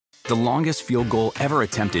The longest field goal ever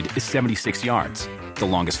attempted is 76 yards. The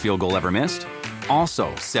longest field goal ever missed?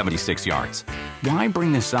 Also 76 yards. Why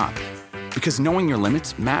bring this up? Because knowing your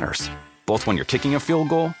limits matters, both when you're kicking a field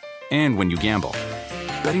goal and when you gamble.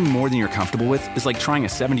 Betting more than you're comfortable with is like trying a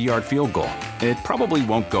 70-yard field goal. It probably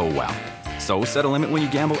won't go well. So set a limit when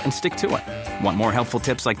you gamble and stick to it. Want more helpful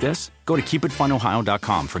tips like this? Go to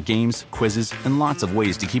keepitfunohio.com for games, quizzes, and lots of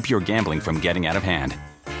ways to keep your gambling from getting out of hand.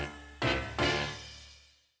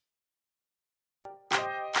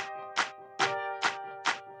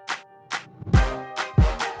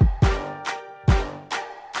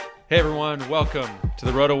 Hey everyone, welcome to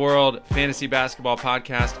the Roto World Fantasy Basketball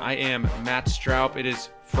Podcast. I am Matt Straub. It is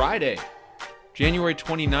Friday, January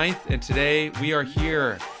 29th, and today we are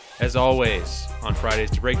here, as always, on Fridays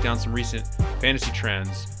to break down some recent fantasy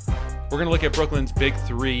trends. We're going to look at Brooklyn's Big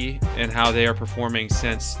Three and how they are performing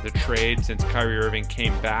since the trade, since Kyrie Irving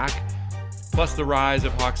came back, plus the rise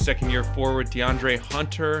of Hawks' second-year forward DeAndre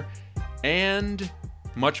Hunter, and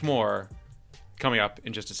much more coming up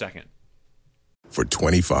in just a second. For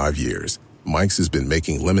 25 years, Mike's has been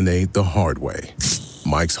making lemonade the hard way.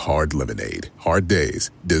 Mike's Hard Lemonade. Hard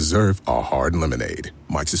days deserve a hard lemonade.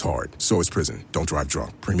 Mike's is hard, so is prison. Don't drive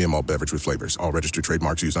drunk. Premium all beverage with flavors. All registered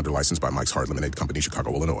trademarks used under license by Mike's Hard Lemonade Company,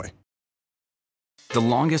 Chicago, Illinois. The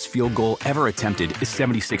longest field goal ever attempted is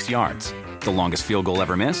 76 yards. The longest field goal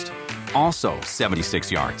ever missed? Also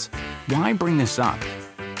 76 yards. Why bring this up?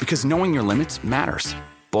 Because knowing your limits matters,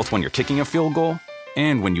 both when you're kicking a field goal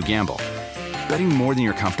and when you gamble. Betting more than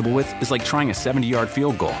you're comfortable with is like trying a 70-yard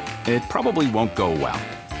field goal. It probably won't go well.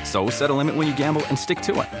 So set a limit when you gamble and stick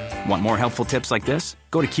to it. Want more helpful tips like this?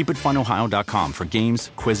 Go to keepitfunohio.com for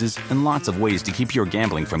games, quizzes, and lots of ways to keep your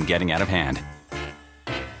gambling from getting out of hand.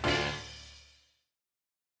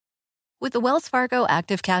 With the Wells Fargo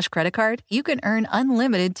Active Cash Credit Card, you can earn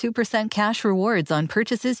unlimited 2% cash rewards on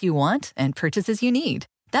purchases you want and purchases you need.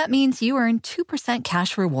 That means you earn 2%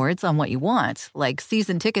 cash rewards on what you want, like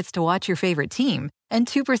season tickets to watch your favorite team, and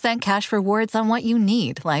 2% cash rewards on what you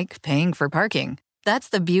need, like paying for parking. That's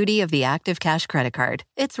the beauty of the Active Cash Credit Card.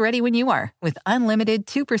 It's ready when you are, with unlimited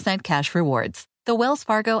 2% cash rewards. The Wells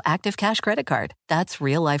Fargo Active Cash Credit Card. That's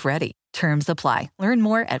real life ready. Terms apply. Learn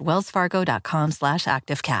more at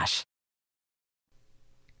wellsfargo.com/activecash.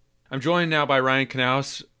 I'm joined now by Ryan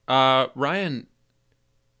Knaus. Ryan,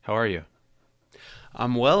 how are you?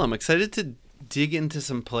 I'm well. I'm excited to dig into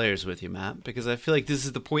some players with you, Matt, because I feel like this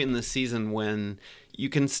is the point in the season when you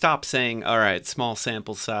can stop saying, all right, small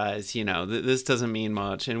sample size, this doesn't mean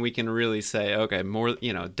much. And we can really say, okay, more,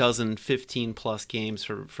 dozen, 15 plus games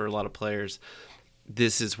for a lot of players.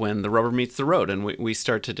 This is when the rubber meets the road. And we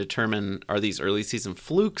start to determine, are these early season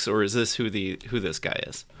flukes or is this who this guy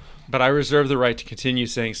is? But I reserve the right to continue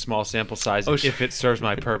saying small sample size if it serves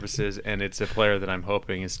my purposes and it's a player that I'm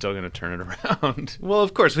hoping is still going to turn it around. Well,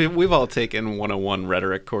 of course, we've all taken 101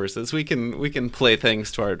 rhetoric courses. We can play things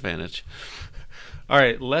to our advantage. All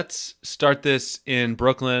right, let's start this in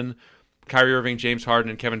Brooklyn. Kyrie Irving, James Harden,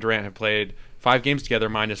 and Kevin Durant have played 5 games together,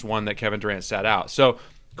 minus 1 that Kevin Durant sat out. So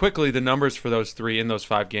quickly, the numbers for those 3 in those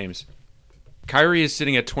 5 games. Kyrie is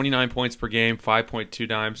sitting at 29 points per game, 5.2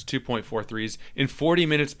 dimes, 2.4 threes in 40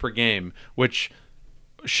 minutes per game, which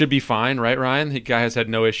should be fine, right, Ryan? The guy has had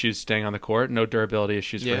no issues staying on the court, no durability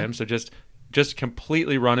issues for him. So just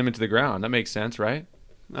completely run him into the ground. That makes sense, right?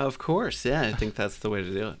 Of course, yeah. I think that's the way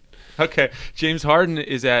to do it. Okay. James Harden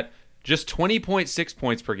is at just 20.6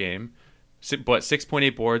 points per game, but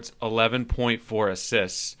 6.8 boards, 11.4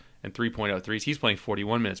 assists, and 3.0 threes. He's playing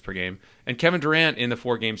 41 minutes per game. And Kevin Durant, in the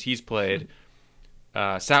 4 games he's played,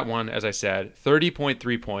 sat 1, as I said,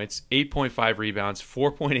 30.3 points, 8.5 rebounds,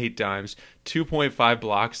 4.8 dimes, 2.5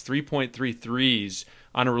 blocks, 3.3 threes.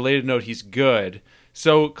 On a related note, he's good.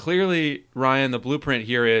 So clearly, Ryan, the blueprint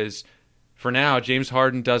here is, for now, James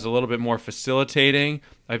Harden does a little bit more facilitating.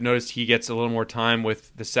 I've noticed he gets a little more time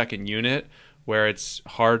with the second unit, where it's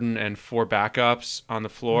Harden and 4 backups on the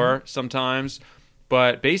floor sometimes.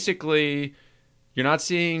 But basically, you're not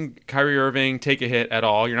seeing Kyrie Irving take a hit at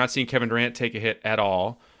all. You're not seeing Kevin Durant take a hit at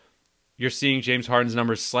all. You're seeing James Harden's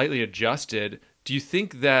numbers slightly adjusted. Do you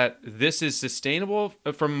think that this is sustainable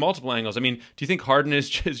from multiple angles? I mean, do you think Harden is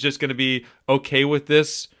just going to be okay with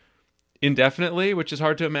this indefinitely, which is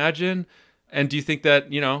hard to imagine? And do you think that,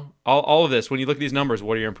 all of this, when you look at these numbers,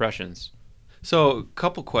 what are your impressions? So a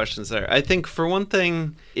couple questions there. I think for one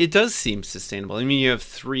thing, it does seem sustainable. I mean, you have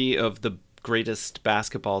 3 of the greatest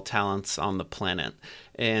basketball talents on the planet,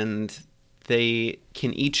 and they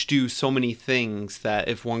can each do so many things that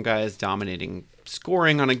if one guy is dominating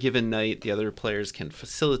scoring on a given night. The other players can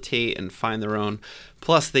facilitate and find their own.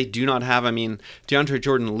 Plus, they do not have, DeAndre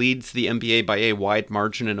Jordan leads the NBA by a wide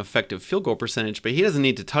margin in effective field goal percentage, but he doesn't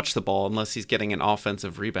need to touch the ball unless he's getting an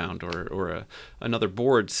offensive rebound or another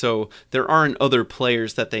board. So there aren't other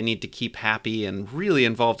players that they need to keep happy and really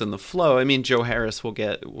involved in the flow. Joe Harris will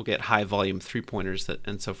get high volume 3-pointers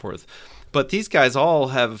and so forth. But these guys all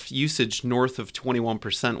have usage north of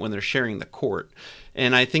 21% when they're sharing the court.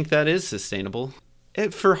 And I think that is sustainable.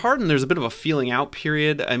 For Harden, there's a bit of a feeling out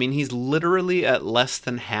period. He's literally at less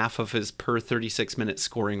than half of his per 36-minute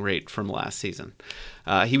scoring rate from last season.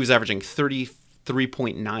 He was averaging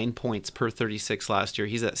 33.9 points per 36 last year.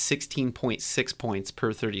 He's at 16.6 points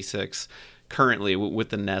per 36 currently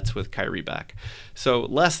with the Nets with Kyrie back. So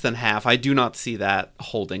less than half. I do not see that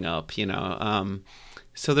holding up,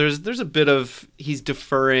 So there's a bit of he's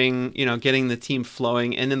deferring, getting the team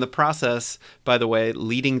flowing, and in the process, by the way,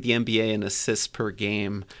 leading the NBA in assists per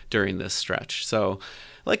game during this stretch. So,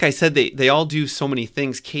 like I said, they all do so many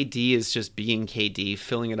things. KD is just being KD,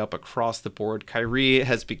 filling it up across the board. Kyrie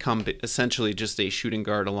has become essentially just a shooting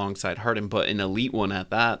guard alongside Harden, but an elite one at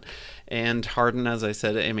that. And Harden, as I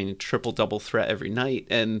said, triple-double threat every night,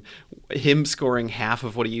 and him scoring half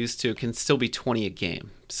of what he used to can still be 20 a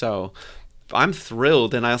game. So I'm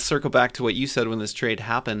thrilled, and I'll circle back to what you said when this trade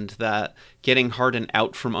happened, that getting Harden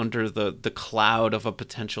out from under the cloud of a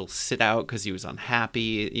potential sit-out because he was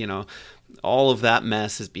unhappy, all of that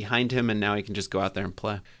mess is behind him, and now he can just go out there and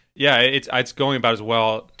play. Yeah, it's going about as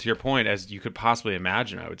well, to your point, as you could possibly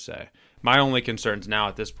imagine, I would say. My only concerns now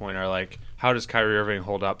at this point are, how does Kyrie Irving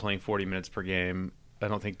hold up playing 40 minutes per game? I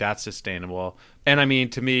don't think that's sustainable.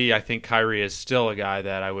 And, to me, I think Kyrie is still a guy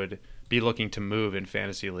that I would be looking to move in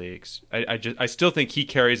fantasy leagues. I still think he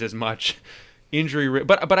carries as much injury,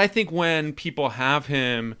 but I think when people have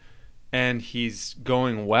him and he's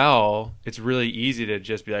going well, it's really easy to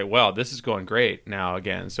just be like, well, this is going great now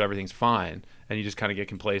again, so everything's fine, and you just kind of get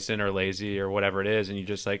complacent or lazy or whatever it is, and you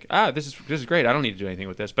just this is great. I don't need to do anything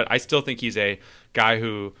with this. But I still think he's a guy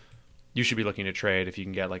who you should be looking to trade if you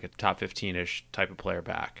can get a top 15-ish type of player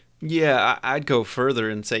back. Yeah, I'd go further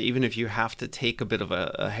and say even if you have to take a bit of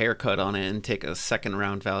a haircut on it and take a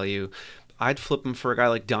second-round value, I'd flip him for a guy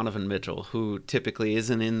like Donovan Mitchell, who typically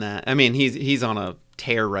isn't in that. He's on a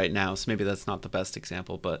tear right now, so maybe that's not the best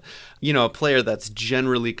example, but a player that's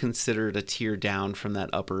generally considered a tier down from that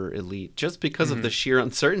upper elite just because of the sheer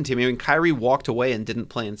uncertainty. Kyrie walked away and didn't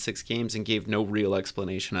play in 6 games and gave no real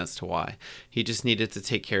explanation as to why. He just needed to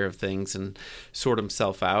take care of things and sort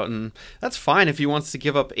himself out, and that's fine if he wants to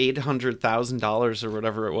give up $800,000 or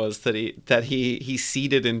whatever it was that he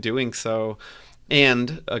ceded in doing so.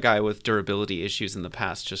 And a guy with durability issues in the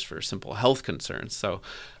past just for simple health concerns. So,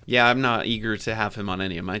 yeah, I'm not eager to have him on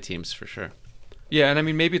any of my teams for sure. Yeah,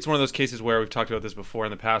 and maybe it's one of those cases where we've talked about this before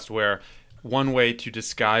in the past where one way to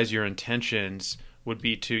disguise your intentions would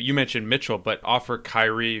be to, you mentioned Mitchell, but offer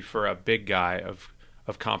Kyrie for a big guy of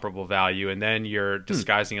comparable value, and then you're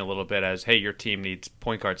disguising a little bit as, hey, your team needs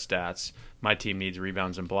point guard stats. My team needs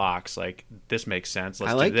rebounds and blocks. This makes sense.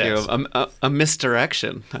 Let's do this. I like you. A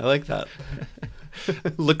misdirection. I like that.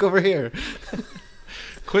 Look over here.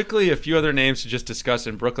 Quickly, a few other names to just discuss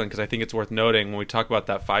in Brooklyn because I think it's worth noting when we talk about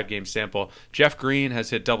that 5-game sample. Jeff Green has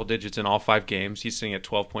hit double digits in all 5 games. He's sitting at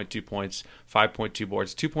 12.2 points, 5.2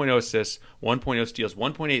 boards, 2.0 assists, 1.0 steals,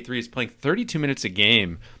 1.83. He's playing 32 minutes a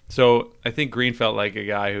game. So I think Green felt like a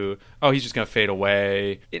guy who, he's just going to fade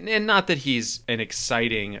away. And not that he's an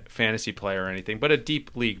exciting fantasy player or anything, but a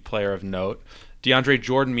deep league player of note. DeAndre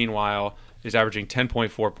Jordan, meanwhile, is averaging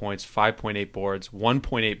 10.4 points, 5.8 boards,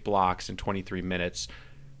 1.8 blocks in 23 minutes.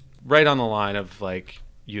 Right on the line of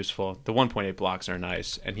useful. The 1.8 blocks are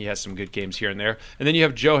nice, and he has some good games here and there. And then you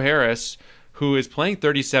have Joe Harris, who is playing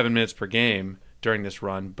 37 minutes per game during this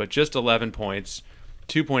run, but just 11 points,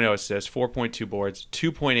 2.0 assists, 4.2 boards,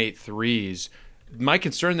 2.8 threes. My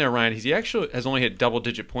concern there, Ryan, is he actually has only hit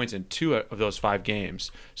double-digit points in 2 of those 5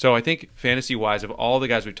 games. So I think fantasy-wise, of all the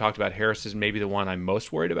guys we've talked about, Harris is maybe the one I'm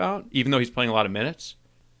most worried about, even though he's playing a lot of minutes.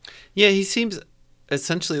 Yeah, he seems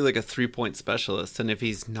essentially like a 3-point specialist, and if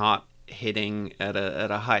he's not hitting at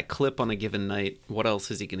a high clip on a given night, what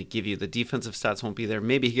else is he going to give you? The defensive stats won't be there.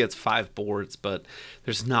 Maybe he gets 5 boards, but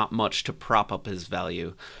there's not much to prop up his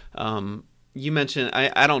value. You mentioned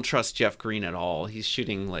I don't trust Jeff Green at all. He's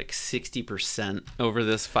shooting 60% over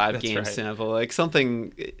this 5-game sample,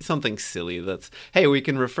 something silly. That's, hey, we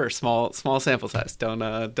can refer small sample size.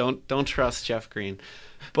 Don't trust Jeff Green.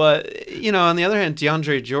 But on the other hand,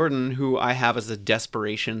 DeAndre Jordan, who I have as a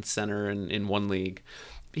desperation center in one league,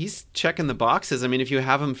 he's checking the boxes. If you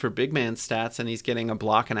have him for big man stats and he's getting a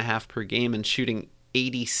block and a half per game and shooting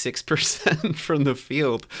 86% from the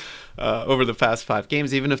field over the past 5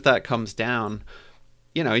 games. Even if that comes down,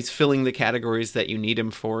 he's filling the categories that you need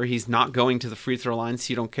him for. He's not going to the free throw line,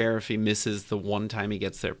 so you don't care if he misses the one time he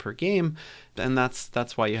gets there per game. And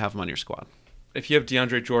that's why you have him on your squad. If you have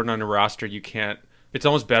DeAndre Jordan on your roster, you can't. It's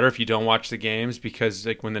almost better if you don't watch the games, because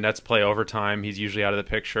like when the Nets play overtime, he's usually out of the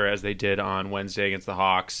picture, as they did on Wednesday against the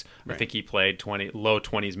Hawks. Right. I think he played low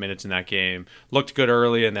 20s minutes in that game. Looked good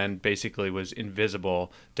early and then basically was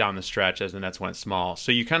invisible down the stretch as the Nets went small.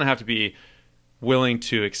 So you kind of have to be willing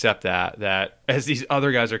to accept that as these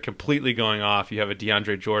other guys are completely going off, you have a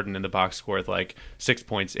DeAndre Jordan in the box score with like 6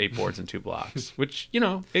 points, 8 boards, and 2 blocks, which,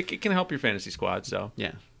 it can help your fantasy squad. So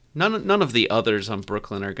yeah. None of the others on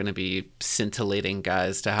Brooklyn are going to be scintillating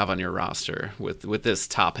guys to have on your roster with this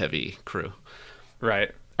top-heavy crew.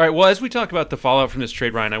 Right. All right, well, as we talk about the fallout from this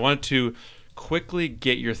trade, Ryan, I wanted to quickly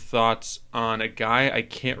get your thoughts on a guy I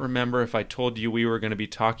can't remember if I told you we were going to be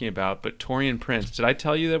talking about, but Taurean Prince. Did I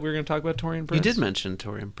tell you that we were going to talk about Taurean Prince? You did mention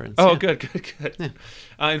Taurean Prince. Oh, yeah. Good.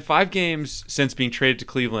 Yeah. In 5 games since being traded to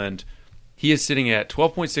Cleveland, he is sitting at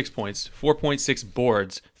 12.6 points, 4.6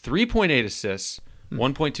 boards, 3.8 assists,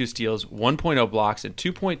 1.2 steals, 1.0 blocks, and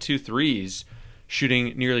 2.2 threes,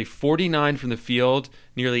 shooting nearly 49 from the field,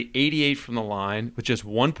 nearly 88 from the line, with just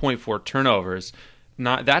 1.4 turnovers.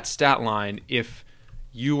 Not that stat line, if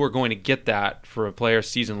you were going to get that for a player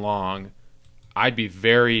season long, I'd be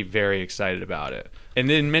very, very excited about it. And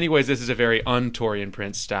in many ways, this is a very un-Taurean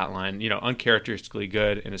Prince stat line, uncharacteristically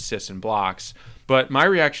good in assists and blocks. But my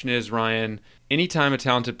reaction is, Ryan, anytime a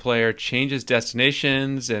talented player changes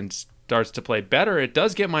destinations and starts to play better, it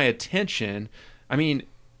does get my attention. I mean,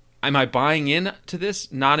 am I buying in to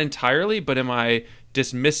this? Not entirely, but am I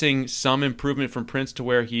dismissing some improvement from Prince to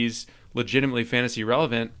where he's legitimately fantasy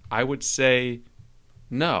relevant? I would say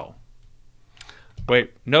no.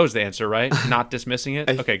 Wait, no's the answer, right? Not dismissing it?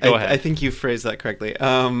 Okay, go ahead. I think you phrased that correctly.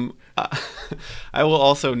 I will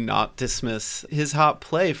also not dismiss his hot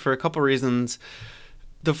play for a couple reasons.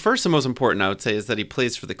 The first and most important, I would say, is that he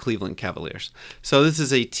plays for the Cleveland Cavaliers. So this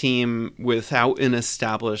is a team without an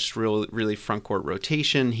established really front court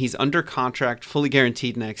rotation. He's under contract, fully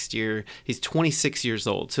guaranteed next year. He's 26 years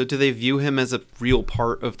old. So do they view him as a real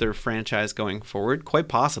part of their franchise going forward? Quite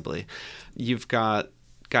possibly. You've got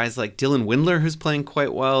guys like Dylan Windler, who's playing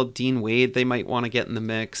quite well. Dean Wade, they might want to get in the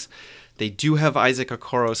mix. They do have Isaac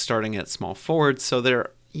Okoro starting at small forward. So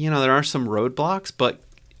there are some roadblocks, but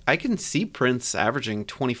I can see Prince averaging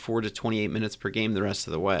 24 to 28 minutes per game the rest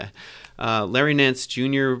of the way. Larry Nance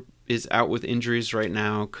Jr. is out with injuries right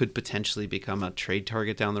now, could potentially become a trade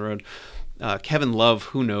target down the road. Kevin Love,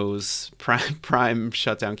 who knows, prime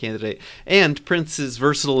shutdown candidate. And Prince is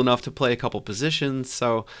versatile enough to play a couple positions,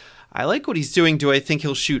 so I like what he's doing. Do I think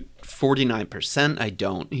he'll shoot 49%? I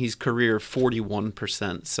don't. He's career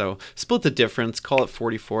 41%, so split the difference, call it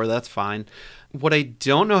 44, that's fine. What I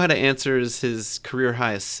don't know how to answer is his career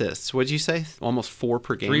high assists. What did you say? Almost 4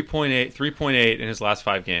 per game? 3.8 in his last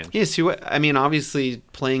 5 games. Yeah, so I mean, obviously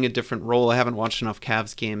playing a different role. I haven't watched enough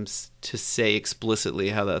Cavs games to say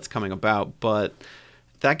explicitly how that's coming about, but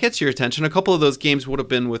that gets your attention. A couple of those games would have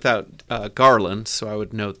been without Garland, so I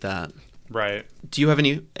would note that. Right. Do you have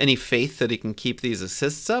any faith that he can keep these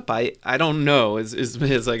assists up? I don't know, is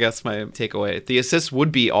I guess my takeaway. The assists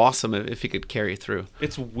would be awesome if he could carry through.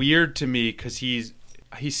 It's weird to me because he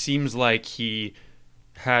seems like he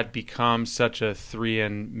had become such a 3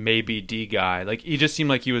 and maybe D guy. Like, he just seemed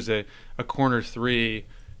like he was a corner 3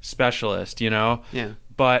 specialist, Yeah.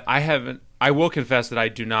 But I will confess that I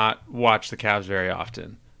do not watch the Cavs very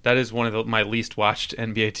often. That is one of my least watched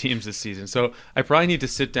NBA teams this season. So I probably need to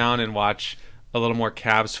sit down and watch a little more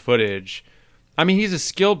Cavs footage. I mean, he's a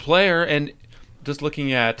skilled player, and just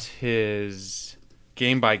looking at his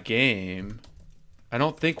game by game, I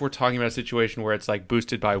don't think we're talking about a situation where it's like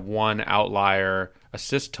boosted by one outlier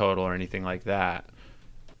assist total or anything like that.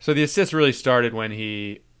 So the assists really started when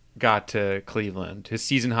he got to Cleveland. His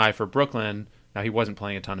season high for Brooklyn, now he wasn't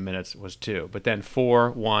playing a ton of minutes, was 2. But then 4,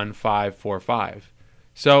 1, 5, 4, 5.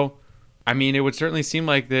 So, I mean, it would certainly seem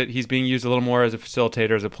like that he's being used a little more as a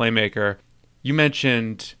facilitator, as a playmaker. You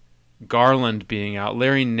mentioned Garland being out.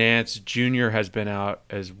 Larry Nance Jr. has been out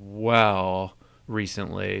as well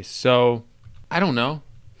recently. So, I don't know.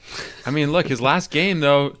 I mean, look, his last game,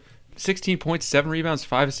 though, 16 points, 7 rebounds,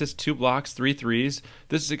 5 assists, 2 blocks, 3 threes.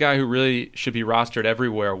 This is a guy who really should be rostered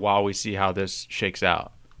everywhere while we see how this shakes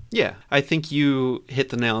out. Yeah, I think you hit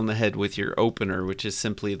the nail on the head with your opener, which is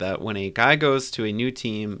simply that when a guy goes to a new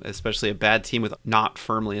team, especially a bad team with not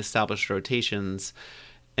firmly established rotations,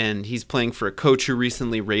 and he's playing for a coach who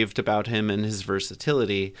recently raved about him and his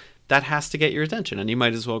versatility, that has to get your attention, and you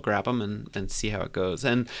might as well grab him and see how it goes.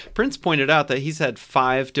 And Prince pointed out that he's had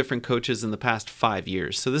 5 different coaches in the past 5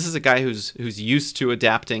 years. So this is a guy who's used to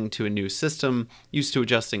adapting to a new system, used to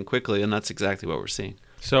adjusting quickly, and that's exactly what we're seeing.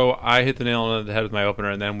 So I hit the nail on the head with my opener,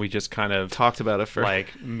 and then we just kind of talked about it for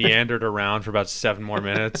meandered around for about 7 more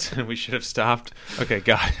minutes, and we should have stopped. Okay,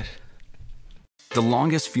 got it. The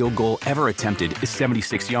longest field goal ever attempted is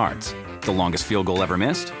 76 yards. The longest field goal ever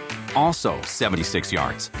missed? Also 76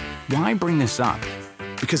 yards. Why bring this up?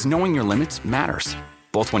 Because knowing your limits matters,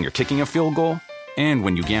 both when you're kicking a field goal and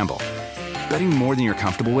when you gamble. Betting more than you're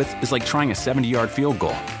comfortable with is like trying a 70-yard field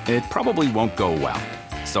goal. It probably won't go well.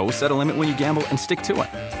 So set a limit when you gamble and stick to it.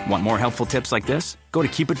 Want more helpful tips like this? Go to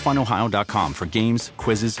keepitfunohio.com for games,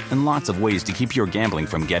 quizzes, and lots of ways to keep your gambling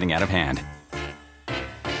from getting out of hand.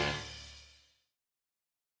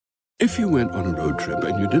 If you went on a road trip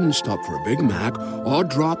and you didn't stop for a Big Mac or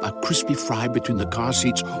drop a crispy fry between the car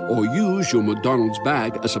seats or use your McDonald's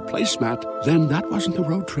bag as a placemat, then that wasn't a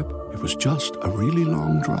road trip. It was just a really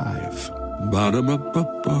long drive.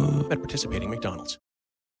 Ba-da-ba-ba-ba. At participating McDonald's.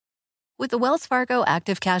 With the Wells Fargo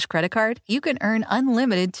Active Cash Credit Card, you can earn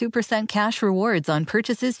unlimited 2% cash rewards on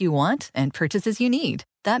purchases you want and purchases you need.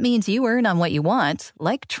 That means you earn on what you want,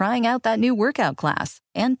 like trying out that new workout class,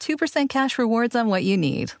 and 2% cash rewards on what you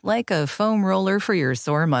need, like a foam roller for your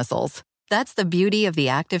sore muscles. That's the beauty of the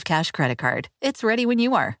Active Cash Credit Card. It's ready when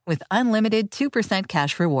you are, with unlimited 2%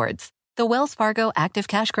 cash rewards. The Wells Fargo Active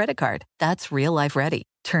Cash Credit Card. That's real life ready.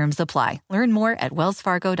 Terms apply. Learn more at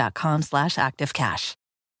wellsfargo.com/activecash.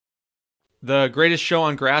 The greatest show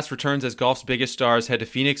on grass returns as golf's biggest stars head to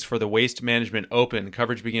Phoenix for the Waste Management Open.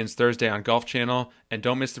 Coverage begins Thursday on Golf Channel, and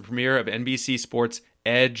don't miss the premiere of NBC Sports'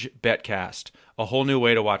 Edge Betcast, a whole new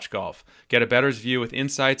way to watch golf. Get a bettor's view with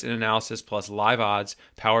insights and analysis plus live odds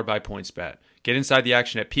powered by PointsBet. Get inside the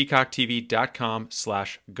action at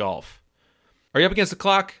peacocktv.com/golf. Are you up against the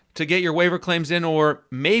clock to get your waiver claims in, or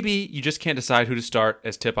maybe you just can't decide who to start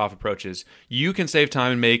as tip-off approaches? You can save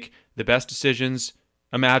time and make the best decisions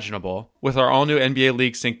imaginable with our all-new NBA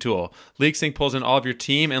League Sync tool. League Sync pulls in all of your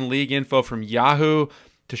team and league info from Yahoo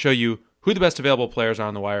to show you who the best available players are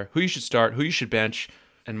on the wire, who you should start, who you should bench,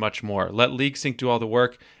 and much more. Let League Sync do all the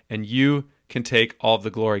work, and you can take all of the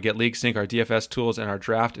glory. Get League Sync, our DFS tools, and our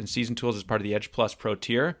draft and season tools as part of the Edge Plus Pro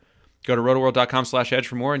tier. Go to rotoworld.com/edge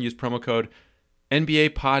for more and use promo code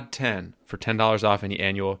NBAPOD10 for $10 off any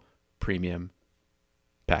annual premium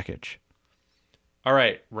package. All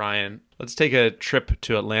right, Ryan, let's take a trip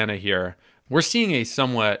to Atlanta here. We're seeing a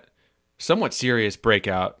somewhat serious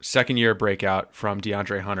breakout, second-year breakout from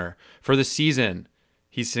DeAndre Hunter. For the season,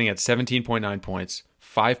 he's sitting at 17.9 points,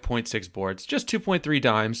 5.6 boards, just 2.3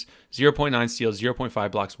 dimes, 0.9 steals,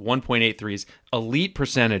 0.5 blocks, 1.8 threes, elite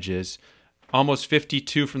percentages, almost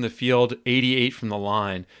 52 from the field, 88 from the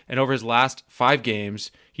line. And over his last 5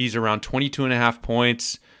 games, he's around 22.5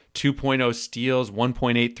 points, 2.0 steals,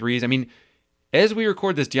 1.8 threes. I mean, as we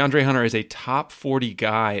record this, DeAndre Hunter is a top 40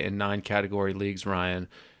 guy in 9 category leagues, Ryan.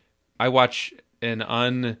 I watch an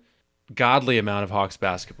ungodly amount of Hawks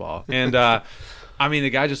basketball. And, I mean, the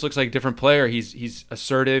guy just looks like a different player. He's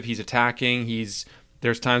assertive. He's attacking.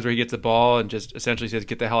 There's times where he gets the ball and just essentially says,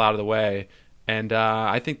 get the hell out of the way. And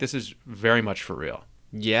I think this is very much for real.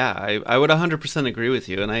 Yeah, I would 100% agree with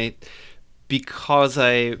you. And because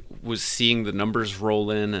I was seeing the numbers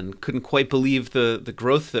roll in and couldn't quite believe the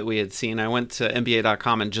growth that we had seen, I went to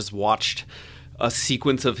NBA.com and just watched a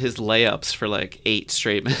sequence of his layups for like 8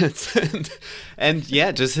 straight minutes. and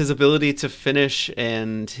yeah, just his ability to finish,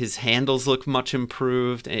 and his handles look much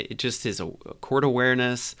improved. It just his court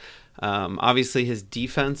awareness. Obviously, his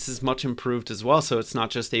defense is much improved as well, so it's not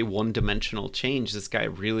just a one-dimensional change. This guy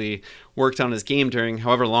really worked on his game during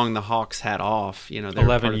however long the Hawks had off.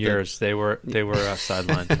 11 years. They were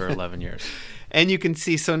sidelined for 11 years. And you can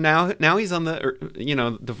see, so now he's on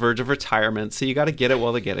the verge of retirement. So you got to get it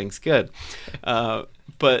while the getting's good.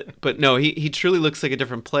 But no, he truly looks like a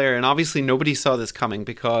different player. And obviously nobody saw this coming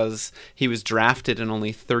because he was drafted in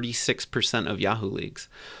only 36% of Yahoo leagues.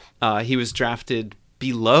 He was drafted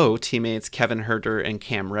below teammates Kevin Huerter and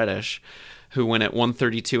Cam Reddish, who went at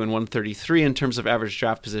 132 and 133 in terms of average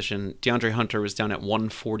draft position. DeAndre Hunter was down at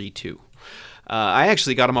 142. I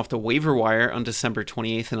actually got him off the waiver wire on December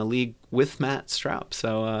 28th in a league with Matt Straub.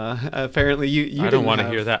 So apparently you I don't want to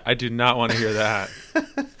hear that. I do not want to hear that.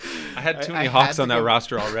 I had too many Hawks on that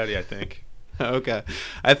roster already, I think. Okay.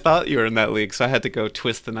 I thought you were in that league, so I had to go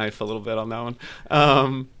twist the knife a little bit on that one.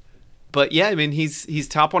 But yeah, I mean, he's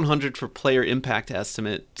top 100 for player impact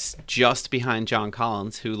estimates, just behind John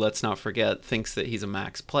Collins, who, let's not forget, thinks that he's a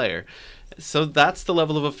max player. So that's the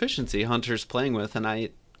level of efficiency Hunter's playing with, and I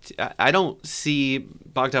don't see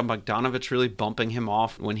Bogdan Bogdanovic really bumping him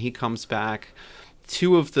off when he comes back.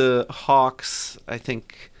 Two of the Hawks, I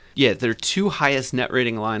think, their two highest net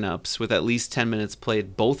rating lineups with at least 10 minutes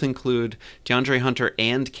played both include DeAndre Hunter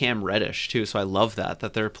and Cam Reddish, too. So I love that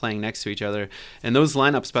they're playing next to each other. And those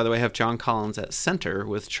lineups, by the way, have John Collins at center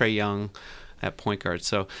with Trae Young at point guard.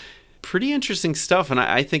 So pretty interesting stuff, and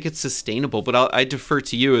I think it's sustainable. But I defer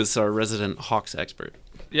to you as our resident Hawks expert.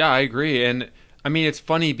 Yeah, I agree. And I mean, it's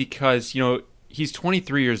funny because, he's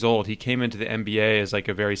 23 years old. He came into the NBA as like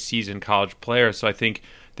a very seasoned college player. So I think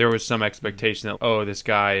there was some expectation that, this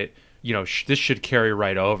guy, this should carry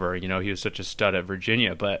right over. He was such a stud at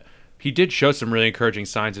Virginia. But he did show some really encouraging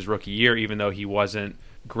signs his rookie year, even though he wasn't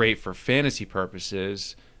great for fantasy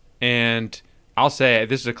purposes. And I'll say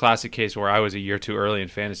this is a classic case where I was a year too early in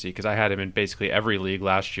fantasy because I had him in basically every league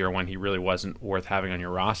last year when he really wasn't worth having on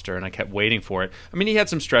your roster, and I kept waiting for it. I mean, he had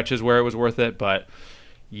some stretches where it was worth it, but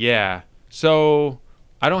yeah. So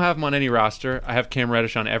I don't have him on any roster. I have Cam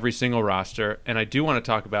Reddish on every single roster, and I do want to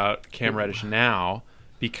talk about Cam Reddish now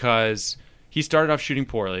because he started off shooting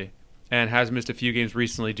poorly and has missed a few games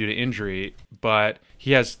recently due to injury, but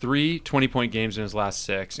he has 3 20-point games in his last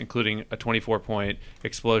 6, including a 24-point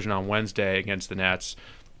explosion on Wednesday against the Nets.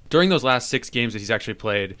 During those last 6 games that he's actually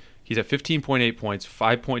played, he's at 15.8 points,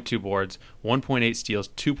 5.2 boards, 1.8 steals,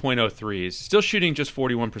 2.0 threes, still shooting just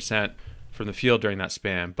 41% from the field during that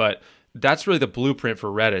span, but that's really the blueprint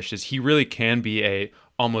for Reddish, is he really can be a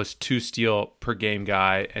almost 2 steal per game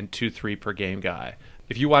guy and 2 3 per game guy.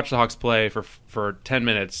 If you watch the Hawks play for 10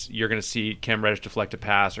 minutes, you're going to see Cam Reddish deflect a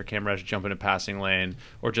pass or Cam Reddish jump in a passing lane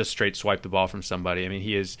or just straight swipe the ball from somebody. I mean,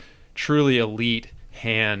 he is truly elite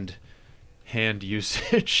hand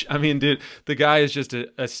usage. I mean, dude, the guy is just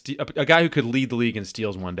a guy who could lead the league in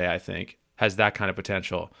steals one day, I think, has that kind of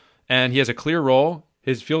potential. And he has a clear role.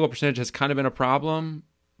 His field goal percentage has kind of been a problem,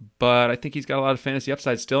 but I think he's got a lot of fantasy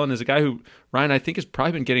upside still, and is a guy who, Ryan, I think has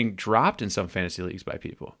probably been getting dropped in some fantasy leagues by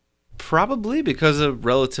people. Probably because of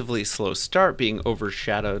relatively slow start being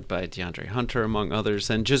overshadowed by DeAndre Hunter, among others,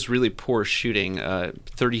 and just really poor shooting,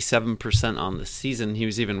 37% on the season. He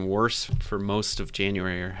was even worse for most of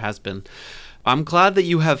January, or has been. I'm glad that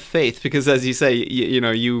you have faith because, as you say,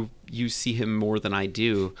 you see him more than I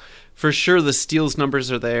do. For sure, the steals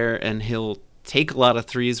numbers are there, and he'll take a lot of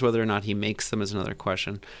threes. Whether or not he makes them is another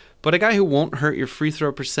question. But a guy who won't hurt your free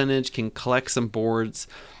throw percentage, can collect some boards.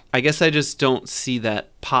 I guess I just don't see that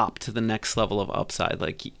pop to the next level of upside.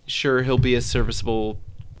 Like, sure, he'll be a serviceable,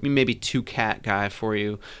 maybe 2-cat guy for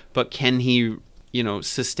you, but can he,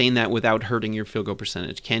 sustain that without hurting your field goal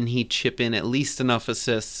percentage? Can he chip in at least enough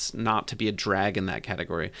assists not to be a drag in that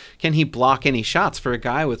category? Can he block any shots for a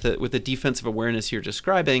guy with the defensive awareness you're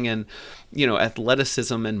describing and,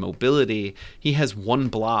 athleticism and mobility? He has 1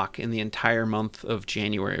 block in the entire month of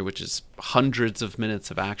January, which is hundreds of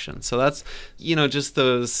minutes of action. So that's, just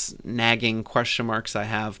those nagging question marks I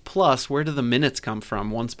have. Plus, where do the minutes come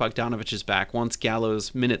from once Bogdanovic is back, once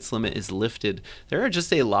Gallo's minutes limit is lifted? There are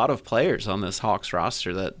just a lot of players on this Hawks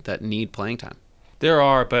roster that need playing time. There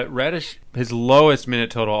are, but Reddish, his lowest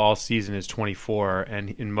minute total all season is 24,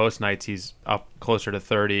 and in most nights he's up closer to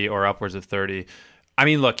 30 or upwards of 30. I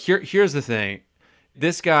mean, look, here's the thing.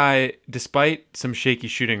 This guy, despite some shaky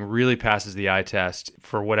shooting, really passes the eye test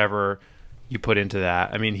for whatever you put into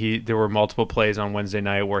that. I mean, there were multiple plays on Wednesday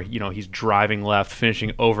night where, he's driving left,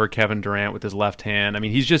 finishing over Kevin Durant with his left hand. I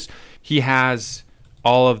mean, he has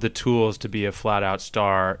all of the tools to be a flat-out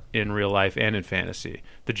star in real life and in fantasy.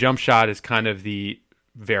 The jump shot is kind of the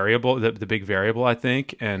variable, the big variable, I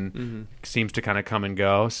think, and seems to kind of come and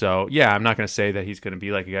go. So, yeah, I'm not going to say that he's going to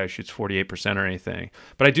be like a guy who shoots 48% or anything,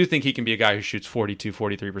 but I do think he can be a guy who shoots 42,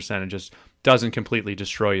 43% and just doesn't completely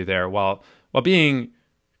destroy you there while being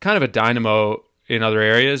kind of a dynamo in other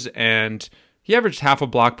areas. And he averaged half a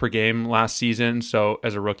block per game last season, so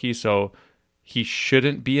as a rookie, so he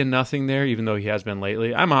shouldn't be a nothing there, even though he has been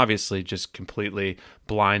lately. I'm obviously just completely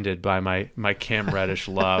blinded by my Cam Reddish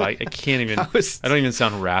love. I can't even. I don't even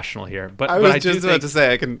sound rational here. But I was but just about to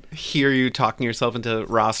say, I can hear you talking yourself into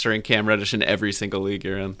rostering Cam Reddish in every single league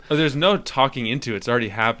you're in. Oh, there's no talking into it. It's already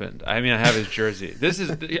happened. I mean, I have his jersey.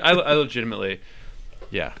 I legitimately,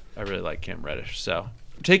 yeah, I really like Cam Reddish. So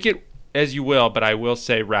take it as you will, but I will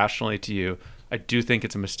say rationally to you, I do think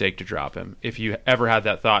it's a mistake to drop him. If you ever had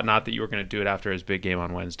that thought, not that you were going to do it after his big game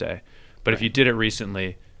on Wednesday, but if you did it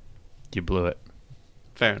recently, you blew it.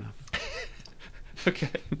 Fair enough. Okay.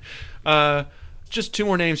 Just two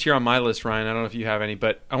more names here on my list, Ryan. I don't know if you have any,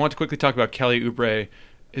 but I want to quickly talk about Kelly Oubre.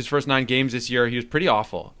 His first 9 games this year, he was pretty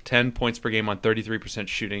awful. 10 points per game on 33%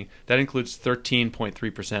 shooting. That includes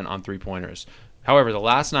 13.3% on three-pointers. However, the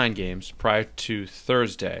last 9 games prior to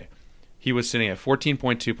Thursday, he was sitting at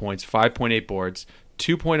 14.2 points, 5.8 boards,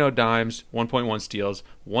 2.0 dimes, 1.1 steals,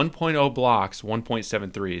 1.0 blocks,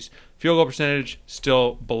 1.7 threes. Field goal percentage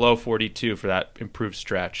still below 42 for that improved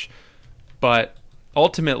stretch. But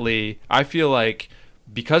ultimately, I feel like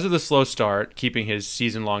because of the slow start, keeping his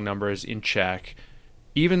season-long numbers in check,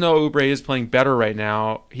 even though Oubre is playing better right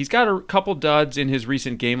now, he's got a couple duds in his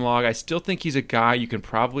recent game log. I still think he's a guy you can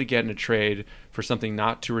probably get in a trade for something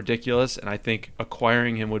not too ridiculous, and I think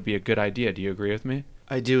acquiring him would be a good idea. Do you agree with me?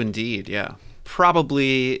 I do indeed, yeah.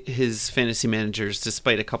 Probably his fantasy managers,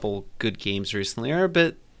 despite a couple good games recently, are a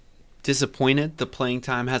bit disappointed. The playing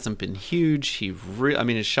time hasn't been huge.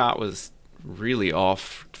 His shot was really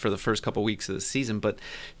off for the first couple weeks of the season. But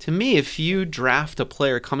to me, if you draft a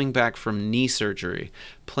player coming back from knee surgery,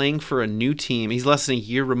 playing for a new team, he's less than a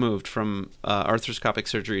year removed from arthroscopic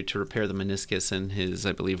surgery to repair the meniscus in his,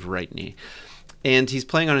 I believe, right knee. And he's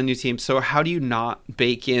playing on a new team, so how do you not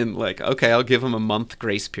bake in, like, okay, I'll give him a month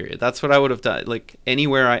grace period? That's what I would have done. Like,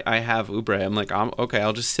 anywhere I have Oubre, I'm like,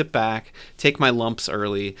 I'll just sit back, take my lumps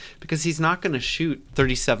early, because he's not going to shoot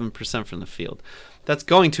 37% from the field. That's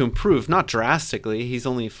going to improve, not drastically. He's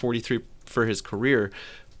only 43 for his career,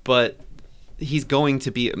 but he's going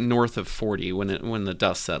to be north of 40 when the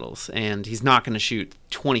dust settles, and he's not going to shoot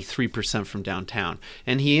 23% from downtown.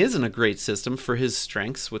 And he is in a great system for his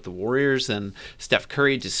strengths with the Warriors and Steph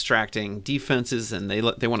Curry distracting defenses, and they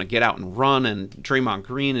want to get out and run, and Draymond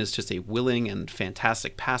Green is just a willing and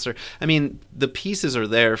fantastic passer. I mean, the pieces are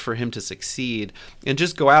there for him to succeed and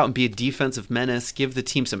just go out and be a defensive menace, give the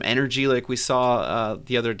team some energy like we saw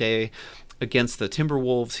the other day against the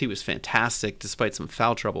Timberwolves. He was fantastic despite some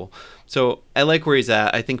foul trouble. So I like where he's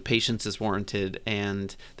at. I think patience is warranted,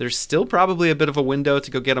 and there's still probably a bit of a window to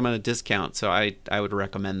go get him at a discount, so I would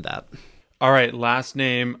recommend that. All right, last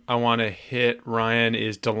name I want to hit, Ryan,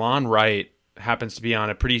 is DeLon Wright. Happens to be on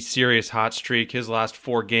a pretty serious hot streak. His last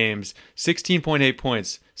 4 games, 16.8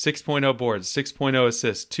 points, 6.0 boards, 6.0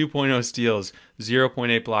 assists, 2.0 steals,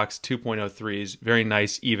 0.8 blocks, 2.0 threes. Very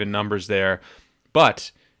nice, even numbers there.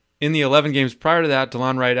 But in the 11 games prior to that,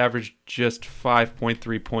 DeLon Wright averaged just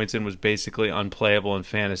 5.3 points and was basically unplayable in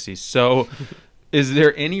fantasy. So is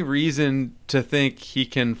there any reason to think he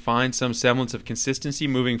can find some semblance of consistency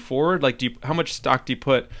moving forward? Like, how much stock do you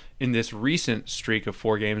put in this recent streak of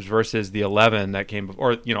 4 games versus the 11 that came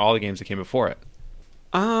before, or all the games that came before it?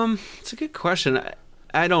 It's a good question.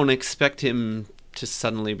 I don't expect him to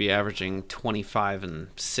suddenly be averaging 25 and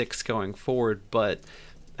 6 going forward, but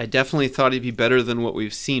I definitely thought he'd be better than what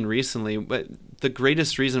we've seen recently. But the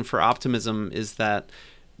greatest reason for optimism is that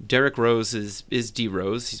Derrick Rose is D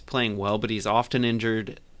Rose. He's playing well, but he's often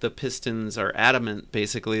injured. The Pistons are adamant,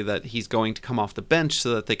 basically, that he's going to come off the bench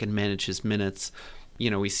so that they can manage his minutes.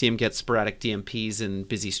 We see him get sporadic DMPs in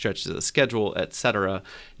busy stretches of the schedule, etc.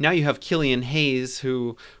 Now you have Killian Hayes,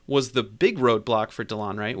 who was the big roadblock for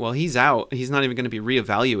DeLon Wright. Well, he's out. He's not even going to be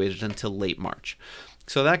reevaluated until late March.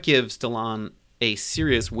 So that gives DeLon a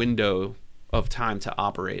serious window of time to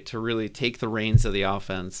operate, to really take the reins of the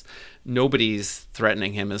offense. Nobody's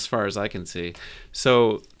threatening him as far as I can see.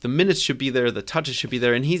 So the minutes should be there, the touches should be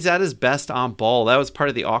there, and he's at his best on ball. That was part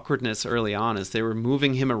of the awkwardness early on, as they were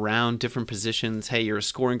moving him around different positions. Hey, you're a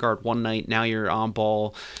scoring guard one night, now you're on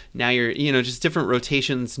ball. Now you're, just different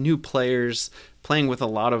rotations, new players, playing with a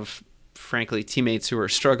lot of, frankly, teammates who are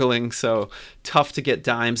struggling. So tough to get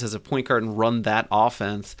dimes as a point guard and run that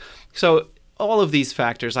offense. So all of these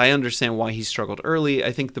factors, I understand why he struggled early.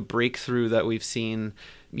 I think the breakthrough that we've seen,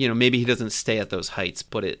 maybe he doesn't stay at those heights,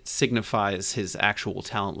 but it signifies his actual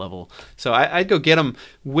talent level. So I'd go get him,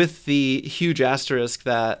 with the huge asterisk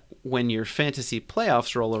that when your fantasy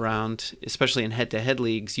playoffs roll around, especially in head-to-head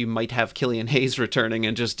leagues, you might have Killian Hayes returning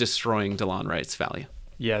and just destroying DeLon Wright's value.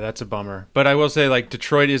 Yeah, that's a bummer. But I will say,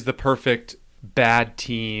 Detroit is the perfect bad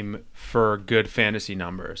team for good fantasy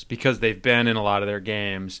numbers, because they've been in a lot of their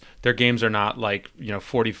games. Their games are not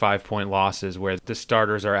 45-point losses where the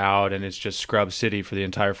starters are out and it's just scrub city for the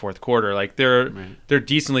entire fourth quarter. They're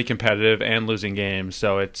decently competitive and losing games,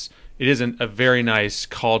 so it isn't a very nice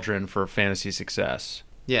cauldron for fantasy success.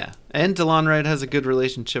 Yeah, and DeLon Wright has a good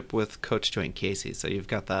relationship with Coach Dwayne Casey, so you've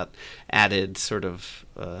got that added sort of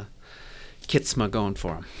kitsma going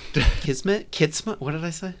for him. Kitsma? What did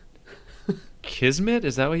I say? Kismet?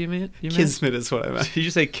 Is that what you meant? Kismet is what I meant. Did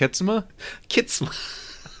you say Kitsma? Kitsma.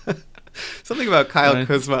 Something about Kyle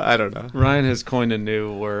Kuzma. I don't know. Ryan has coined a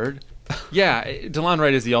new word. Yeah, DeLon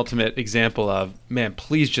Wright is the ultimate example of, man,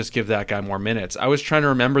 please just give that guy more minutes. I was trying to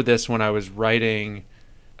remember this when I was writing.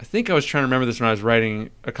 I think I was trying to remember this when I was writing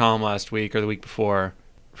a column last week or the week before,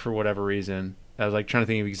 for whatever reason. I was like trying to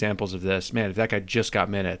think of examples of this. Man, if that guy just got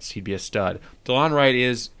minutes, he'd be a stud. DeLon Wright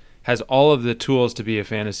has all of the tools to be a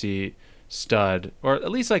fantasy stud, or at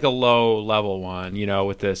least like a low-level one, you know,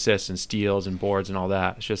 with the assists and steals and boards and all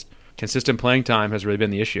that. It's just consistent playing time has really been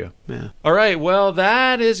the issue. Yeah. All right, well,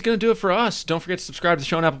 that is going to do it for us. Don't forget to subscribe to the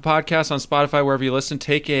show on Apple Podcasts, on Spotify, wherever you listen.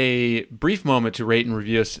 Take a brief moment to rate and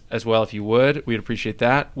review us as well if you would. We'd appreciate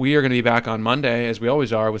that. We are going to be back on Monday, as we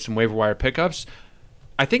always are, with some waiver wire pickups.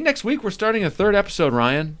 I think next week we're starting a third episode,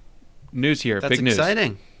 Ryan. News here. That's big news.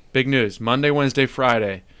 exciting. Big news. Monday, Wednesday,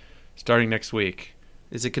 Friday, starting next week.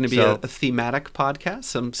 Is it going to be a thematic podcast,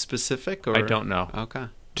 some specific? Or? I don't know. Okay.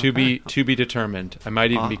 To be determined. I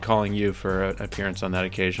might even be calling you for an appearance on that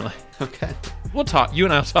occasionally. Okay. We'll talk. You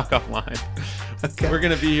and I will talk offline. Okay. We're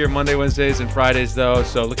going to be here Monday, Wednesdays, and Fridays, though,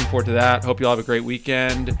 so looking forward to that. Hope you all have a great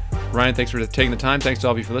weekend. Ryan, thanks for taking the time. Thanks to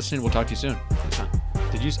all of you for listening. We'll talk to you soon.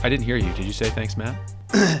 I didn't hear you. Did you say thanks, Matt?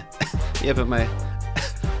 Yeah, but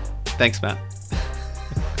thanks, Matt.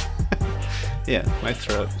 Yeah, my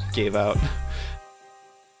throat gave out.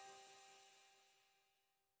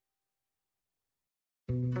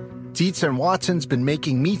 Dietz & Watson's been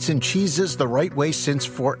making meats and cheeses the right way since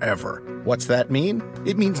forever. What's that mean?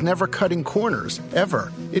 It means never cutting corners,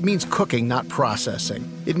 ever. It means cooking, not processing.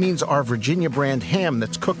 It means our Virginia brand ham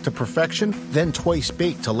that's cooked to perfection, then twice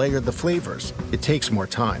baked to layer the flavors. It takes more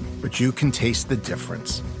time, but you can taste the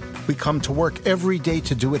difference. We come to work every day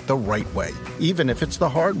to do it the right way, even if it's the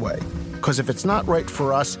hard way. Because if it's not right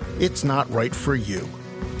for us, it's not right for you.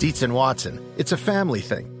 Dietz & Watson, it's a family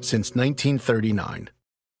thing since 1939.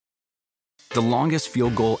 The longest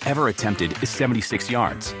field goal ever attempted is 76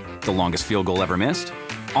 yards. The longest field goal ever missed?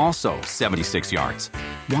 Also 76 yards.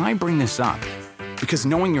 Why bring this up? Because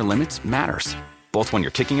knowing your limits matters, both when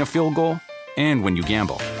you're kicking a field goal and when you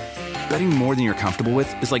gamble. Betting more than you're comfortable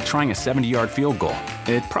with is like trying a 70-yard field goal.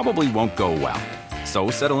 It probably won't go well. So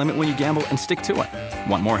set a limit when you gamble and stick to it.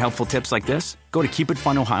 Want more helpful tips like this? Go to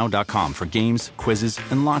keepitfunohio.com for games, quizzes,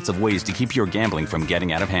 and lots of ways to keep your gambling from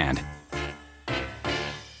getting out of hand.